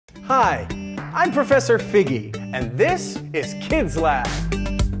Hi, I'm Professor Figgy, and this is Kids Lab.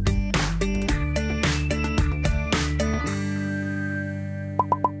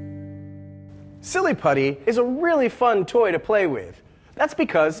 Silly Putty is a really fun toy to play with. That's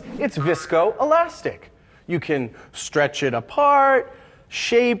because it's viscoelastic. You can stretch it apart,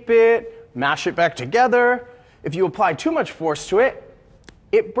 shape it, mash it back together. If you apply too much force to it,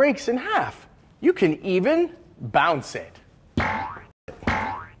 it breaks in half. You can even bounce it.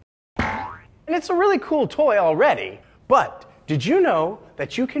 And it's a really cool toy already, but did you know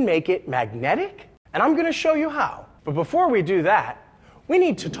that you can make it magnetic? And I'm going to show you how. But before we do that, we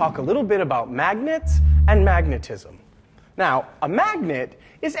need to talk a little bit about magnets and magnetism. Now, a magnet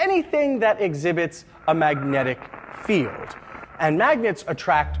is anything that exhibits a magnetic field. And magnets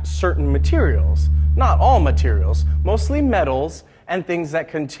attract certain materials. Not all materials, mostly metals and things that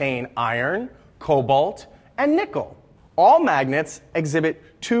contain iron, cobalt, and nickel. All magnets exhibit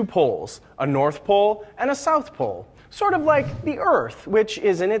two poles, a north pole and a south pole, sort of like the Earth, which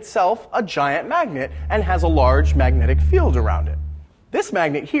is in itself a giant magnet and has a large magnetic field around it. This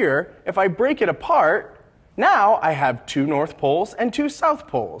magnet here, if I break it apart, now I have two north poles and two south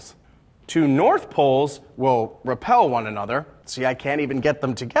poles. Two north poles will repel one another. See, I can't even get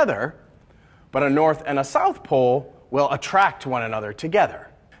them together. But a north and a south pole will attract one another together.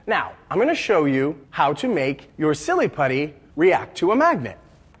 Now, I'm going to show you how to make your Silly Putty react to a magnet.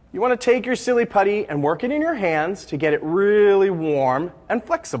 You want to take your Silly Putty and work it in your hands to get it really warm and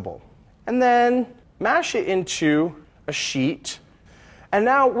flexible. And then mash it into a sheet. And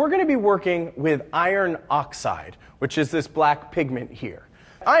now we're going to be working with iron oxide, which is this black pigment here.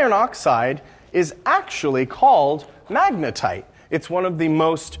 Iron oxide is actually called magnetite. It's one of the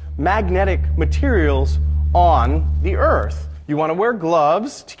most magnetic materials on the Earth. You want to wear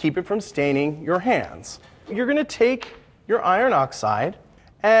gloves to keep it from staining your hands. You're going to take your iron oxide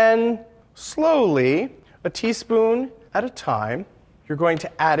and slowly, a teaspoon at a time, you're going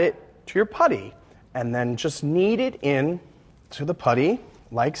to add it to your putty and then just knead it in to the putty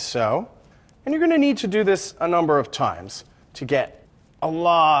like so. And you're going to need to do this a number of times to get a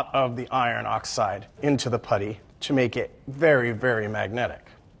lot of the iron oxide into the putty to make it very, very magnetic.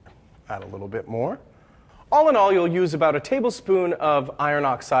 Add a little bit more. All in all, you'll use about a tablespoon of iron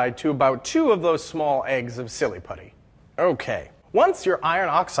oxide to about 2 of those small eggs of Silly Putty. Okay, once your iron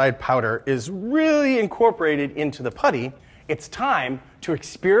oxide powder is really incorporated into the putty, it's time to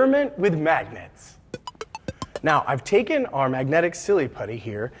experiment with magnets. Now, I've taken our magnetic Silly Putty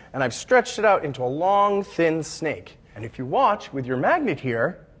here, and I've stretched it out into a long, thin snake. And if you watch with your magnet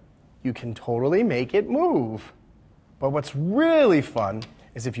here, you can totally make it move. But what's really fun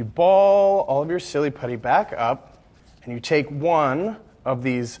is if you ball all of your Silly Putty back up, and you take one of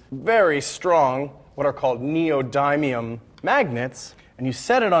these very strong, what are called NEODYMIUM magnets, and you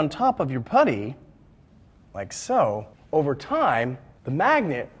set it on top of your putty, like so, over time, the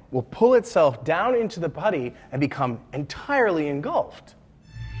magnet will pull itself down into the putty and become entirely engulfed.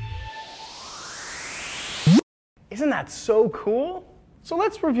 Isn't that so cool? So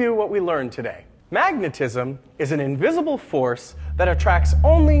let's review what we learned today. Magnetism is an invisible force that attracts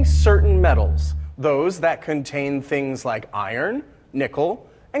only certain metals, those that contain things like iron, nickel,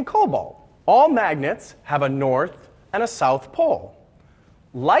 and cobalt. All magnets have a north and a south pole.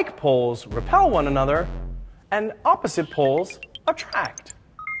 Like poles repel one another, and opposite poles attract.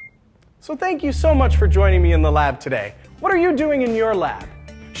 So thank you so much for joining me in the lab today. What are you doing in your lab?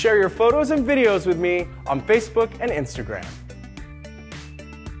 Share your photos and videos with me on Facebook and Instagram.